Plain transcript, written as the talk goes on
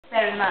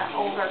Better than my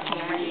older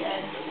camera did.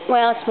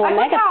 Well, it's more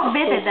Look mega. how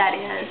vivid that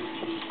is.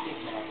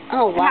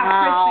 Oh, wow. And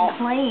how crisp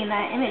and clean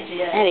that image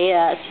is. It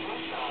is.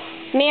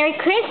 Merry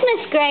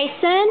Christmas,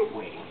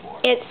 Grayson.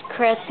 It's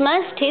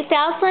Christmas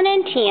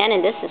 2010,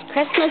 and this is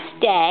Christmas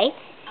Day,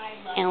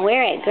 and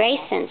we're at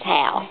Grayson's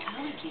house,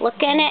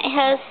 looking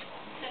at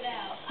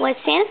what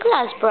Santa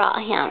Claus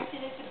brought him.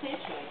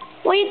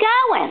 Where you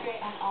going?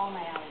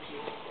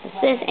 This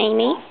is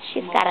Amy.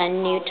 She's got a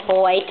new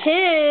toy,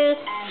 too.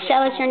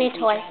 Show us your new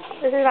toy.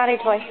 This is our new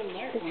toy.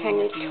 This is her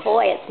new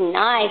toy. It's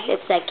nice.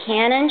 It's a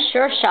Canon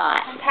Sure Shot.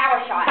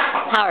 Power shot.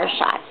 Power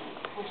Shot.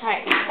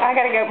 Alright, I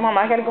gotta go, Mama.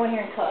 I gotta go in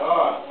here and cook.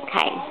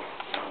 Okay.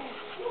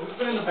 Who's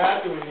been in the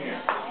bathroom in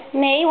here?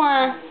 Me,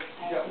 why?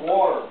 You got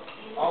water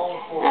all on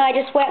the floor. Oh, I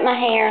just wet my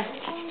hair.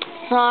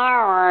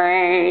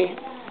 Sorry.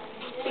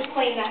 We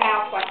cleaned the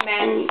house like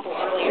mad people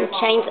earlier. And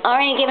Shane's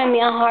already giving me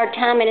a hard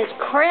time, and it's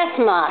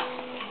Christmas.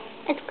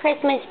 It's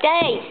Christmas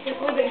Day.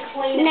 We've been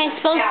cleaning. You ain't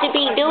supposed to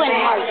be doing I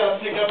hard. gotta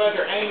pick up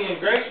after Amy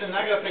and Greyson.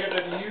 I gotta pick up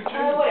after you too.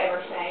 Oh,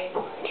 whatever, Shane.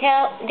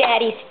 Tell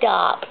Daddy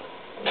stop.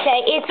 Say,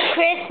 it's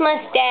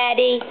Christmas,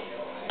 Daddy.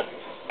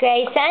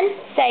 Grayson,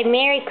 say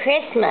Merry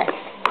Christmas.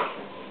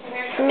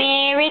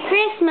 Merry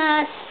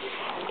Christmas.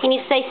 Can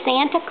you say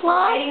Santa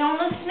Claus? Waiting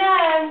on the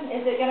snow.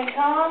 Is it gonna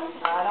come?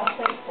 I don't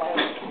think so.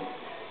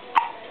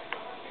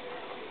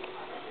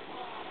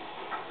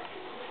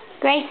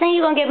 Grayson,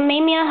 you gonna give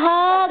Mimi a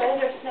hug?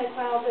 Those are snow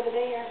clouds over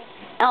there.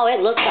 Oh,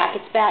 it looks like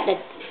it's about to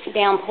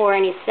downpour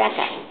any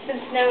second. It's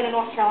been snowing in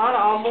North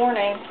Carolina all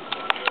morning.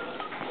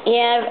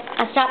 Yeah,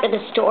 I stopped at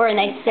the store and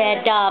they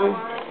said that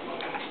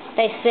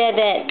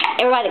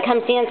everybody that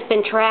comes in's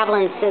been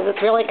traveling, says it's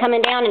really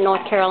coming down in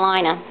North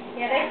Carolina.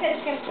 Yeah, they said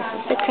it's gonna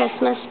come. The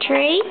Christmas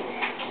tree,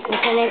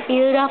 isn't it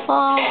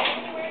beautiful?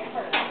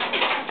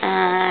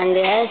 And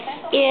this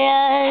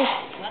is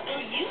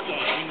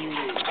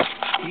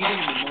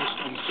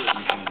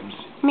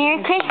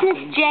Merry Christmas,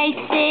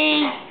 JC.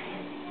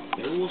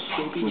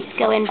 Let's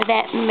go into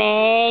that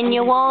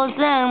manual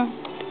Zoom.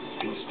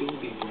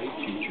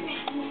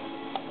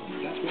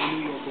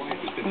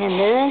 And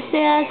this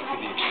is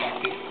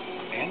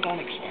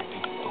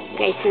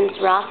Grayson's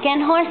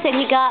rocking horse that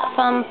he got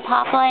from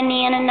Papa and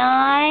Nan and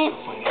I.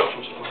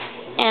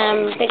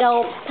 And big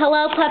old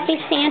pillow puppy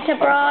Santa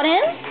brought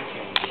him.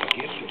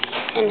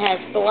 And has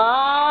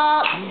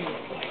blocks.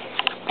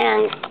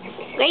 And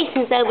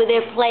Grayson's over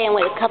there playing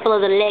with a couple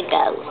of the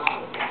Legos.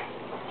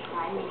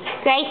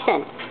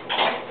 Grayson.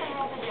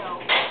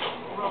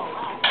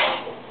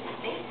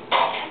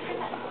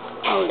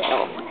 Oh,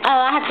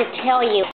 I have to tell you.